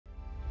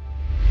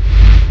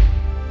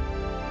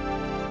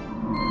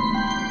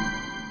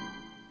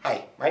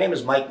my name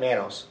is Mike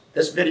Manos.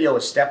 This video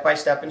is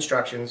step-by-step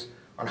instructions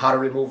on how to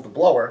remove the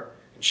blower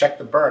and check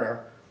the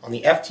burner on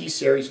the FT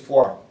series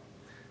floor.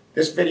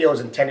 This video is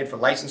intended for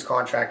licensed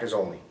contractors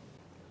only.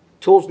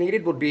 Tools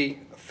needed would be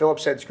a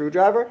Phillips head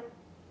screwdriver,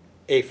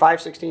 a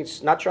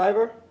 5/16 nut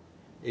driver,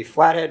 a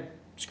flathead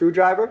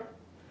screwdriver,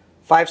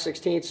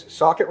 5/16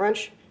 socket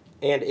wrench,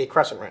 and a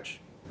crescent wrench.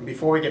 And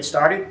before we get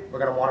started, we're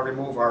going to want to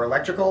remove our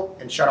electrical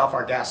and shut off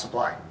our gas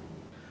supply.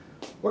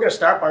 We're going to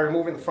start by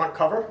removing the front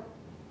cover.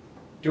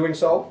 Doing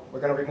so, we're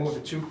going to remove the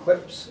two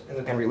clips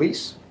and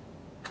release.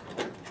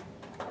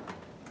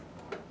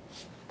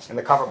 And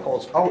the cover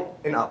pulls out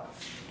and up.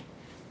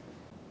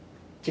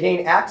 To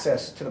gain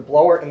access to the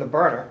blower and the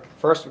burner,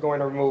 first we're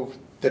going to remove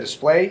the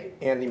display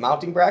and the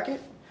mounting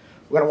bracket.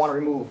 We're going to want to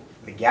remove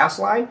the gas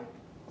line,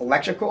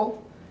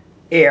 electrical,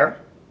 air,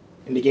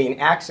 and to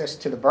gain access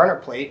to the burner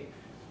plate,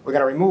 we're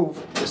going to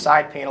remove the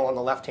side panel on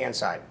the left-hand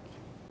side.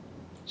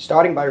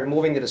 Starting by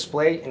removing the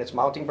display and its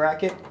mounting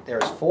bracket,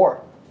 there's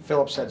 4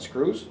 Phillips head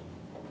screws.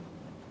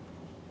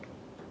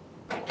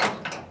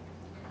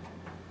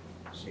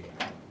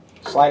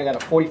 Sliding at a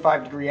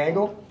 45-degree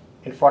angle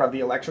in front of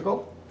the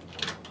electrical.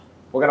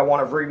 We're going to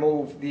want to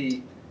remove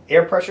the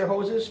air pressure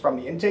hoses from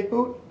the intake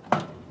boot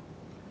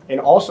and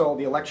also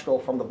the electrical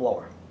from the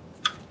blower.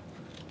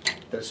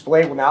 The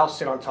display will now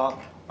sit on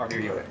top of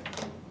your unit.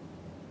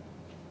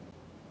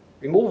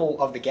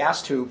 Removal of the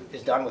gas tube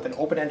is done with an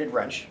open-ended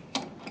wrench.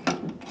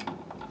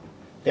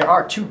 There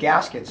are 2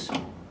 gaskets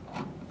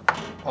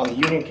on the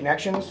union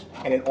connections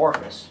and an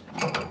orifice.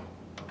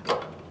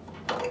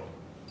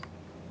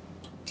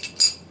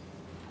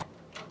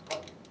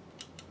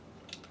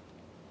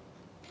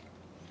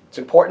 It's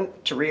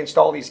important to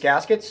reinstall these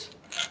gaskets.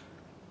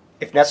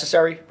 If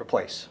necessary,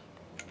 replace.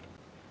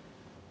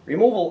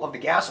 Removal of the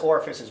gas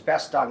orifice is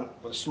best done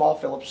with a small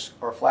Phillips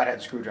or a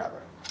flathead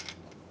screwdriver.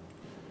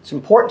 It's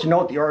important to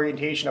note the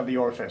orientation of the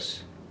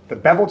orifice. The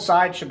beveled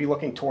side should be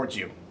looking towards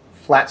you.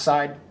 Flat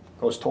side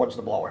goes towards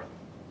the blower.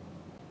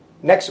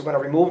 Next, we're going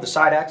to remove the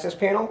side access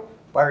panel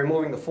by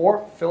removing the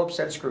 4 Phillips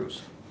head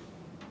screws.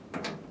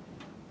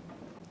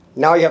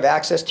 Now you have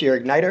access to your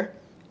igniter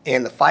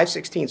and the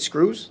 5/16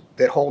 screws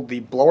that hold the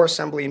blower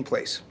assembly in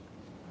place.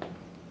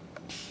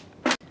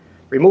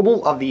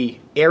 Removal of the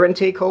air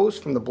intake hose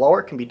from the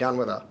blower can be done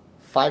with a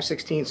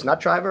 5/16 nut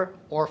driver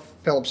or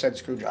Phillips head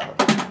screwdriver.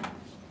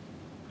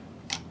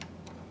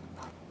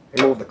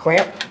 Remove the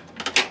clamp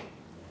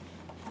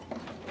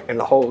and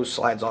the hose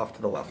slides off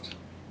to the left.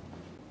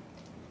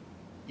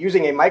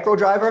 Using a micro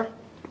driver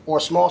or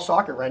small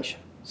socket wrench,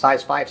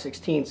 size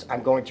 5/16,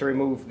 I'm going to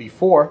remove the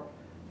 4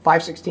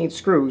 5/16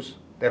 screws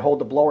that hold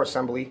the blower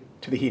assembly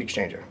to the heat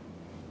exchanger.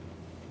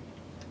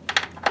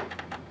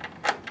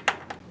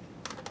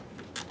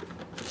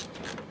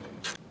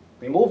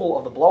 Removal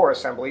of the blower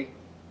assembly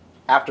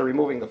after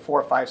removing the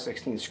 4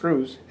 5/16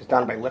 screws is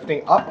done by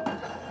lifting up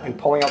and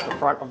pulling out the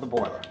front of the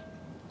boiler.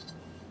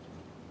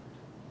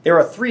 There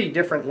are 3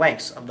 different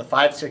lengths of the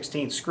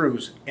 5/16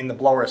 screws in the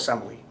blower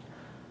assembly.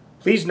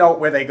 Please note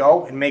where they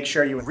go and make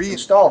sure you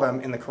reinstall them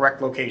in the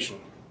correct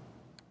location.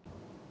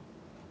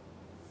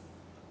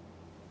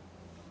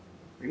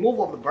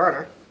 Removal of the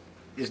burner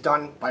is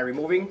done by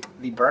removing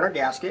the burner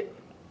gasket.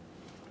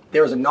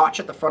 There is a notch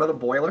at the front of the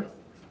boiler.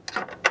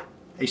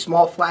 A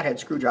small flathead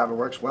screwdriver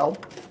works well.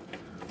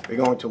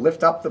 We're going to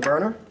lift up the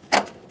burner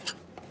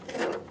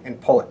and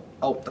pull it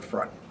out the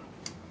front.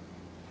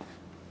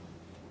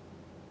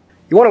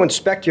 You want to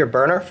inspect your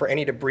burner for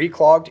any debris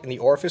clogged in the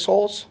orifice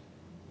holes,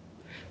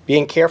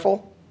 being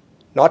careful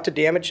not to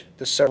damage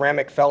the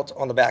ceramic felt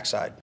on the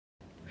backside.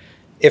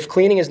 If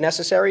cleaning is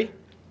necessary,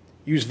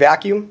 use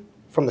vacuum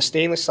from the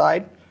stainless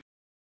side.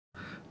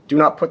 Do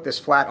not put this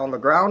flat on the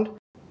ground.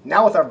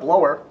 Now with our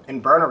blower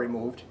and burner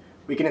removed,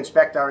 we can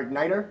inspect our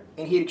igniter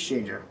and heat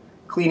exchanger,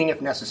 cleaning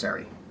if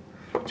necessary.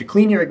 To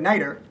clean your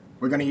igniter,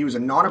 we're going to use a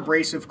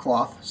non-abrasive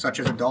cloth, such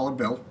as a dollar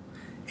bill,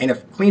 and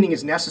if cleaning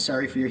is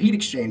necessary for your heat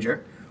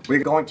exchanger,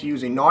 we're going to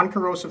use a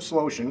non-corrosive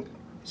solution,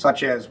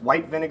 such as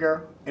white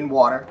vinegar and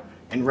water,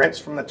 and rinse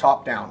from the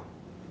top down.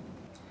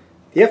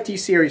 The FT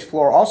series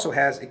floor also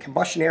has a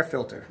combustion air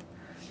filter.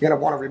 You're going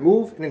to want to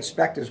remove and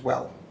inspect as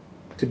well.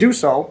 To do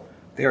so,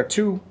 there are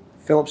 2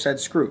 Phillips head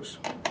screws.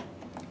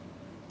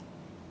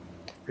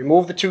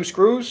 Remove the 2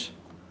 screws,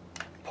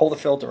 pull the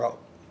filter out.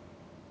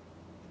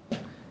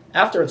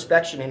 After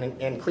inspection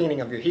and cleaning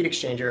of your heat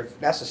exchanger,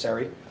 if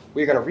necessary,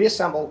 we're going to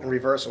reassemble in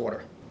reverse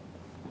order.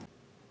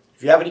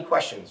 If you have any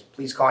questions,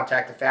 please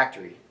contact the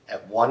factory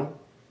at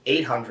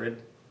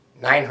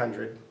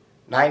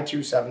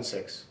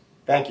 1-800-900-9276.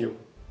 Thank you.